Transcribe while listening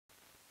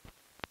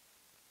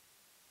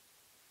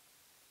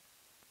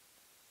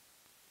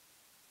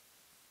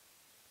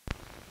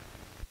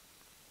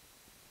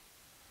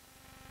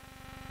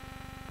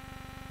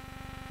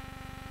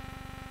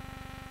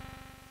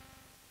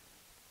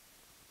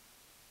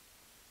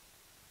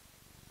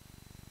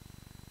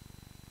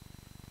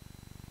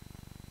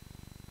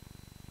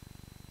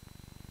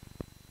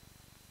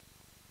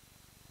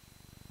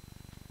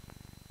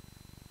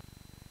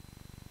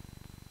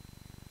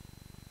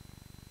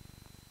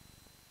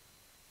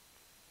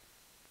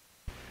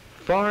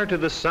Far to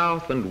the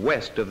south and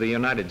west of the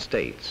United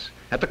States,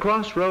 at the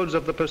crossroads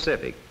of the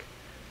Pacific,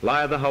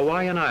 lie the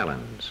Hawaiian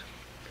Islands.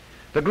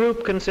 The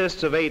group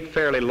consists of 8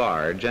 fairly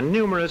large and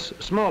numerous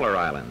smaller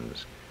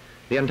islands,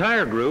 the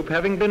entire group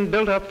having been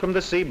built up from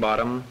the sea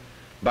bottom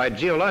by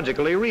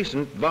geologically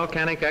recent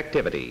volcanic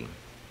activity.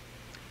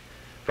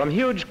 From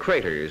huge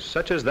craters,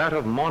 such as that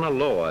of Mauna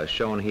Loa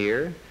shown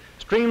here,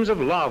 streams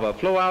of lava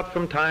flow out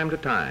from time to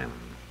time.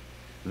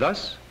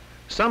 Thus,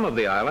 some of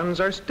the islands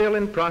are still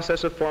in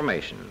process of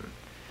formation.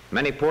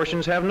 Many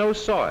portions have no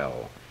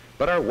soil,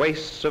 but are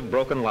wastes of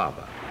broken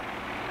lava.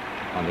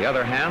 On the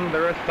other hand,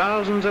 there are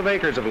thousands of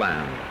acres of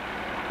land,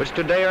 which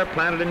today are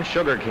planted in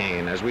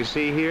sugarcane, as we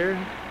see here,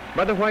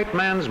 by the white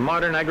man's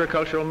modern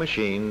agricultural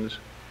machines,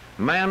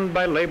 manned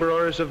by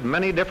laborers of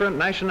many different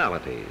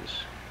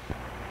nationalities.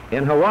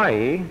 In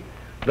Hawaii,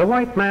 the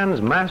white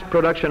man's mass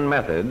production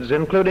methods,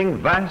 including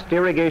vast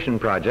irrigation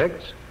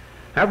projects,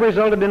 have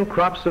resulted in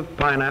crops of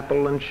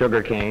pineapple and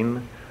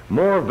sugarcane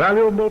more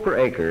valuable per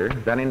acre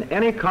than in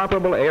any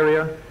comparable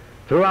area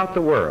throughout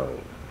the world,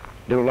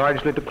 due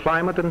largely to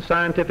climate and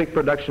scientific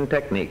production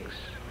techniques.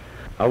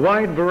 A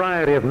wide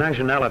variety of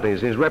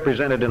nationalities is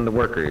represented in the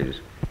workers,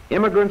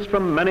 immigrants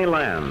from many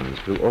lands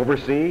who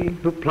oversee,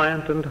 who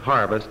plant and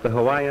harvest the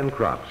Hawaiian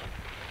crops.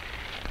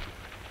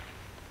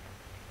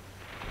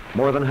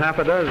 More than half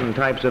a dozen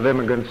types of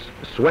immigrants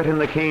sweat in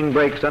the cane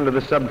brakes under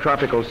the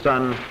subtropical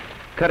sun,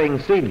 cutting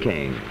seed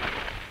cane.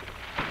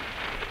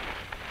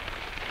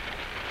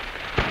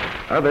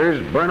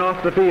 Others burn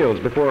off the fields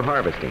before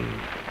harvesting.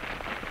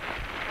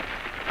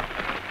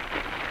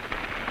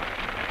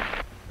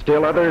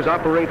 Still others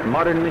operate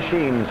modern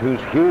machines whose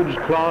huge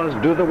claws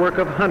do the work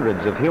of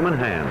hundreds of human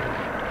hands.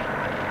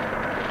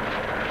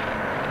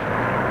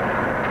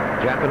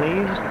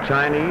 Japanese,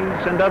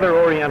 Chinese, and other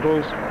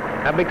Orientals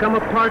have become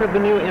a part of the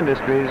new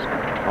industries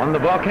on the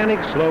volcanic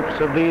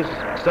slopes of these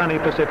sunny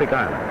Pacific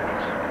Islands.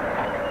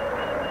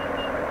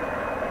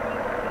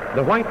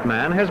 The white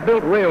man has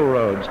built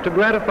railroads to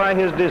gratify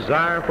his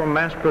desire for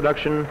mass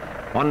production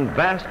on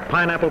vast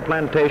pineapple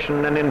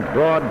plantation and in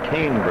broad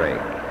cane brake.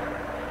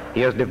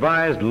 He has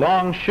devised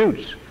long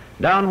chutes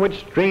down which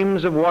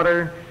streams of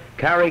water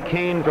carry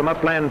cane from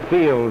upland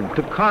field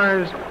to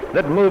cars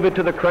that move it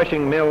to the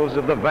crushing mills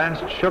of the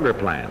vast sugar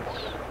plants.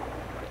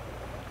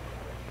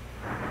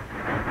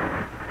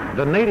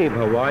 The native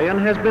Hawaiian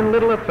has been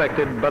little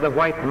affected by the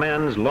white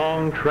man's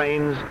long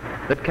trains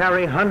that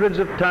carry hundreds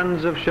of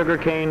tons of sugar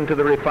cane to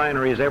the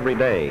refineries every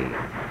day,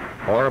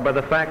 or by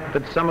the fact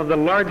that some of the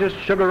largest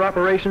sugar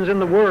operations in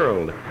the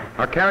world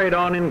are carried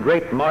on in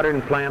great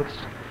modern plants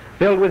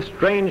filled with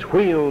strange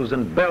wheels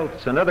and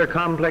belts and other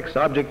complex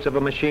objects of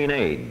a machine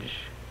age.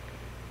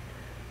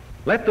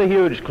 Let the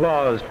huge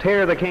claws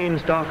tear the cane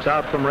stalks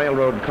out from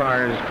railroad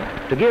cars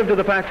to give to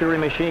the factory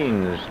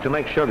machines to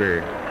make sugar,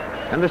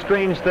 and the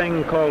strange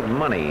thing called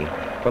money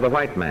for the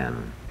white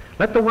man.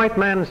 Let the white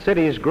man's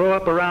cities grow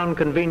up around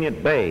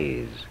convenient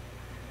bays.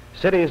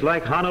 Cities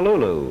like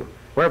Honolulu,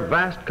 where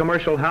vast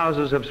commercial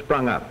houses have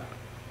sprung up,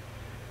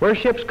 where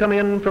ships come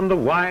in from the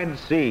wide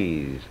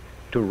seas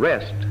to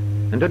rest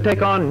and to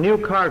take on new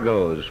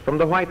cargoes from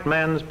the white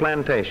man's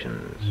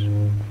plantations.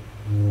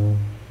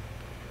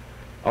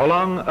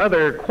 Along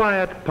other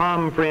quiet,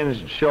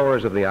 palm-fringed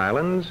shores of the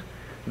islands,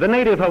 the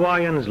native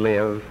Hawaiians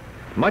live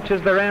much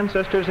as their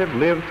ancestors have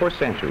lived for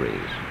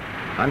centuries,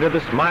 under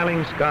the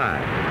smiling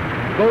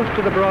sky, close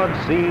to the broad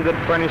sea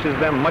that furnishes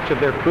them much of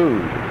their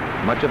food,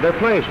 much of their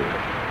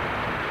pleasure.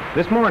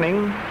 This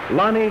morning,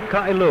 Lani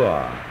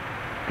Kailua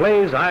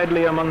plays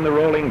idly among the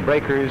rolling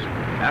breakers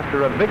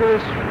after a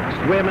vigorous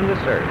swim in the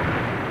surf.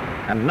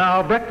 And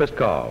now breakfast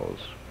calls.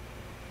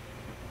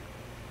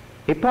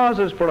 He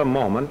pauses for a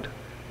moment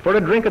for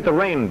a drink at the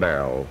rain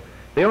barrel,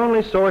 the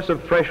only source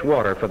of fresh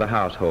water for the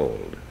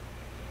household.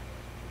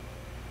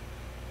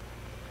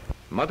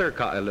 Mother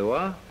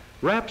Kailua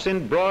wraps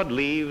in broad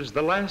leaves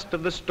the last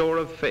of the store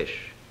of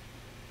fish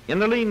in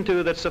the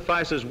lean-to that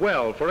suffices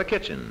well for a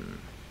kitchen.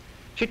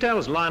 She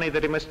tells Lonnie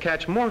that he must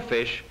catch more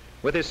fish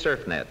with his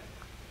surf net.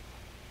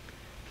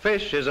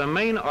 Fish is a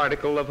main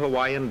article of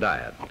Hawaiian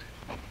diet.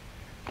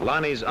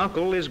 Lonnie's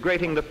uncle is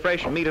grating the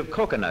fresh meat of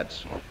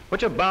coconuts,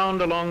 which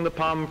abound along the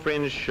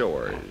palm-fringed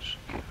shores.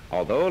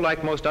 Although,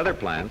 like most other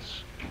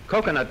plants,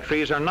 coconut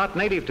trees are not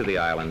native to the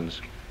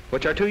islands,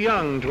 which are too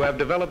young to have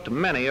developed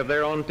many of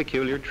their own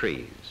peculiar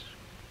trees.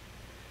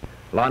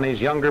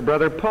 Lonnie's younger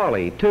brother,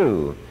 Paulie,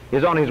 too,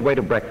 is on his way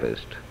to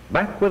breakfast,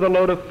 back with a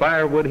load of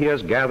firewood he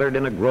has gathered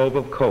in a grove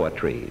of koa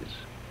trees.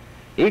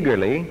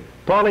 Eagerly,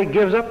 Paulie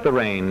gives up the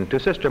rein to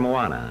Sister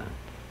Moana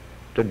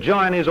to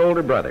join his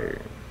older brother.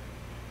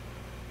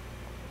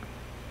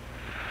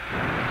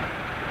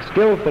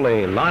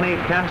 Skillfully, Lonnie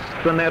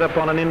casts the net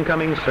upon an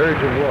incoming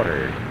surge of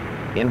water,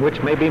 in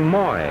which may be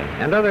moi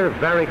and other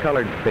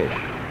varicolored fish.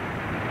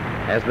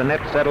 As the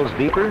net settles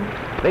deeper,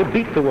 they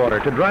beat the water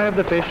to drive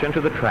the fish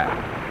into the trap.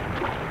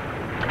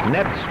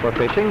 Nets for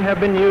fishing have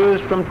been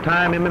used from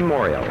time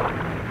immemorial,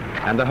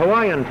 and the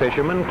Hawaiian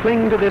fishermen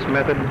cling to this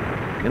method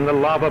in the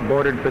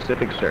lava-bordered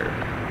Pacific surf.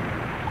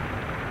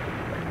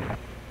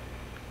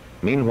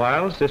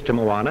 Meanwhile, Sister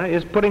Moana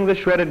is putting the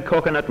shredded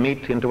coconut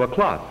meat into a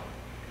cloth.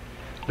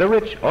 The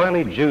rich,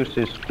 oily juice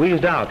is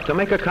squeezed out to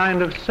make a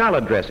kind of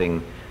salad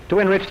dressing to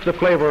enrich the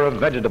flavor of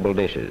vegetable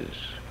dishes.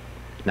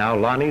 Now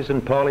Lonnie's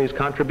and Paulie's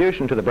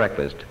contribution to the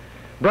breakfast,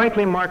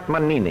 brightly marked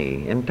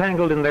manini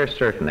entangled in their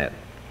surf net.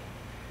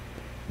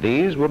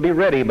 These will be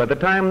ready by the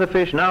time the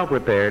fish now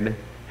prepared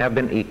have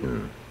been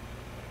eaten.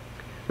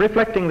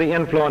 Reflecting the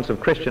influence of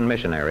Christian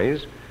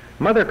missionaries,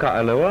 Mother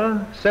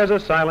Ka'alua says a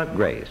silent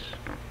grace.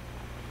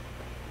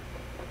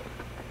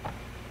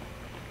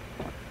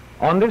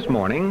 On this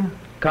morning,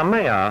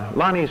 Kamea,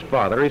 Lonnie's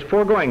father, is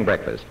foregoing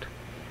breakfast.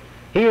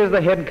 He is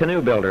the head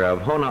canoe builder of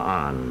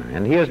Hona'an,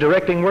 and he is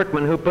directing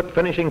workmen who put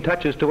finishing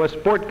touches to a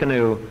sport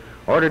canoe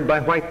ordered by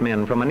white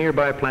men from a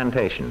nearby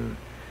plantation.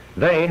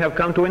 They have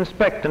come to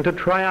inspect and to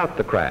try out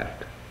the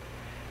craft.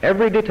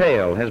 Every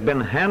detail has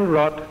been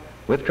hand-wrought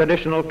with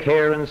traditional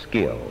care and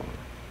skill.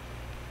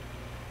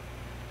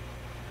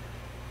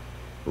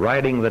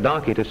 Riding the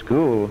donkey to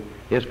school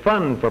is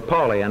fun for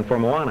Paulie and for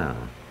Moana,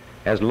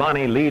 as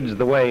Lonnie leads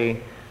the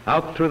way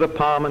out through the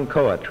palm and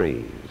koa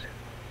trees.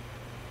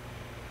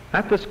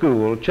 At the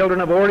school,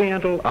 children of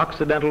Oriental,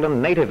 Occidental,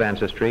 and Native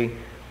ancestry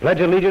pledge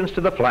allegiance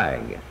to the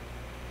flag.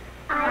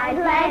 I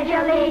pledge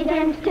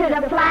allegiance to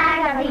the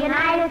flag of the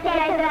United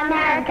States of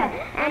America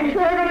and to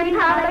the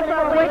republic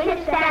for which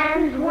it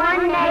stands,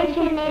 one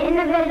nation,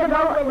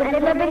 indivisible,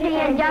 with liberty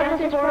and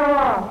justice for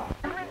all.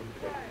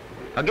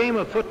 A game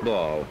of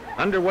football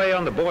underway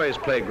on the boys'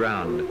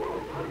 playground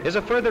is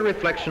a further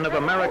reflection of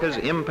America's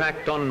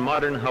impact on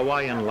modern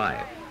Hawaiian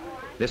life.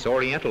 This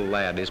Oriental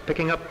lad is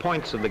picking up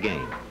points of the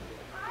game.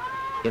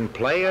 In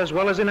play as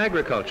well as in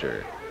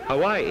agriculture,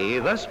 Hawaii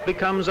thus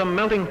becomes a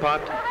melting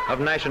pot of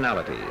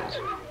nationalities.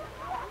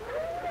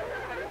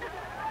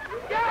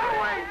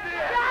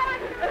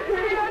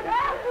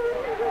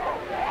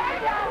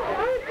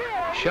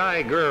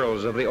 Shy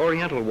girls of the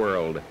Oriental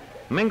world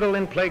mingle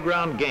in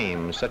playground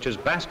games such as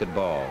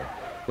basketball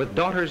with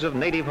daughters of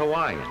native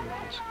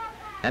Hawaiians,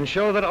 and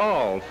show that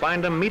all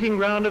find a meeting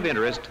ground of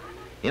interest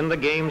in the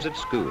games at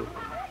school.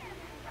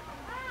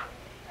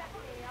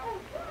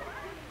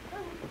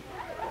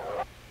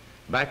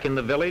 Back in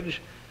the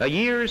village, a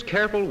year's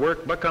careful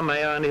work by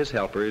Kamea and his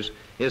helpers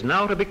is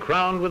now to be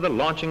crowned with the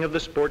launching of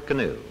the sport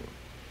canoe.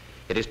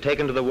 It is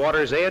taken to the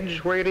water's edge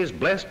where it is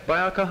blessed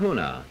by a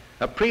kahuna,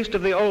 a priest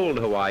of the old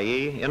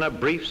Hawaii, in a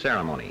brief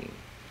ceremony.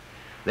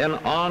 Then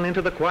on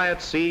into the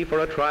quiet sea for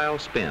a trial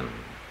spin.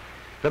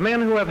 The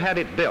men who have had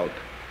it built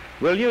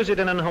will use it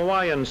in an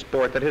Hawaiian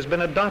sport that has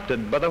been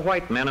adopted by the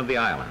white men of the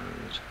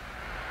islands.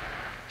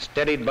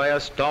 Steadied by a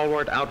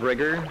stalwart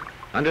outrigger,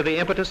 under the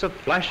impetus of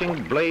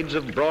flashing blades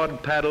of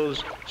broad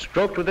paddles,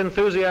 stroked with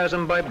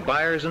enthusiasm by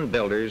buyers and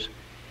builders,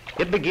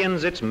 it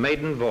begins its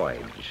maiden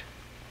voyage.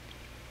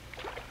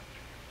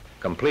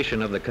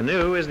 Completion of the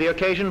canoe is the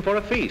occasion for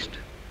a feast.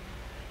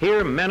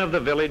 Here, men of the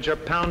village are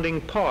pounding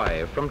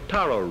poi from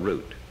taro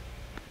root.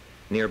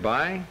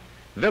 Nearby,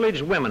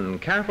 village women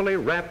carefully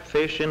wrap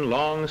fish in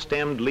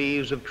long-stemmed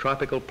leaves of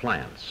tropical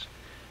plants.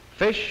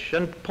 Fish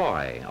and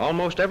poi,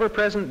 almost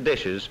ever-present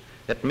dishes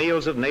at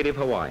meals of native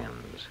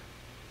Hawaiians.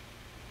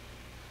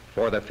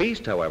 For the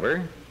feast,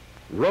 however,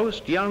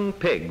 roast young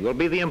pig will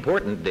be the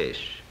important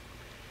dish.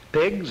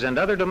 Pigs and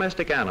other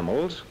domestic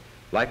animals,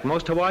 like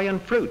most Hawaiian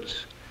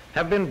fruits,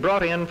 have been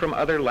brought in from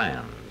other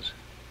lands.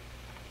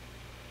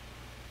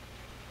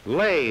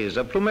 Leis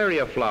of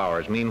plumeria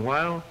flowers,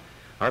 meanwhile,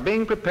 are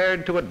being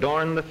prepared to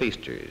adorn the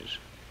feasters.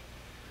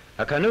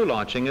 A canoe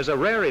launching is a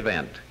rare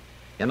event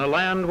in a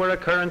land where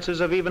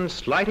occurrences of even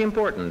slight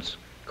importance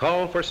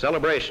call for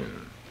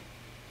celebration.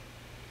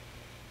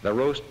 The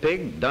roast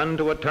pig, done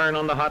to a turn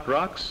on the hot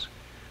rocks,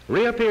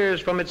 reappears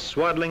from its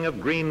swaddling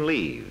of green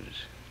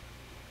leaves.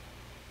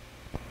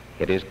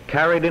 It is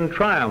carried in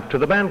triumph to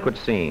the banquet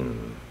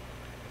scene,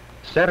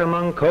 set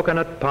among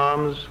coconut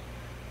palms,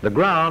 the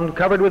ground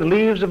covered with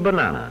leaves of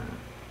banana.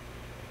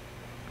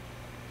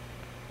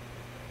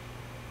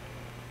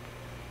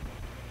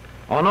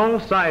 On all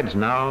sides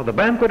now, the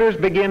banqueters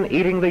begin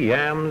eating the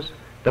yams,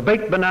 the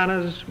baked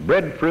bananas,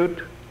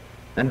 breadfruit,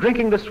 and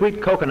drinking the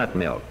sweet coconut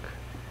milk.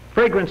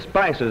 Fragrant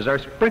spices are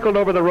sprinkled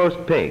over the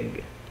roast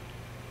pig.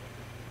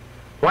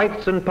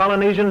 Whites and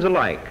Polynesians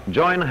alike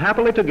join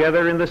happily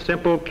together in the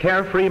simple,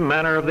 carefree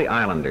manner of the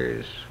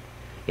islanders.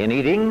 In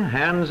eating,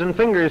 hands and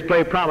fingers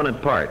play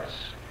prominent parts.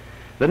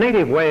 The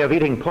native way of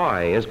eating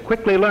poi is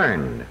quickly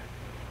learned.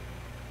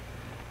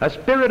 A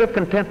spirit of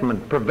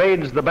contentment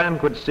pervades the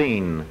banquet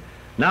scene,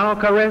 now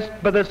caressed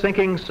by the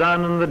sinking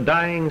sun and the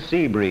dying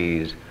sea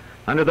breeze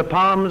under the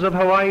palms of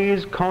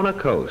Hawaii's Kona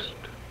coast.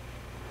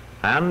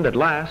 And at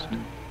last,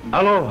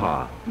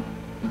 aloha.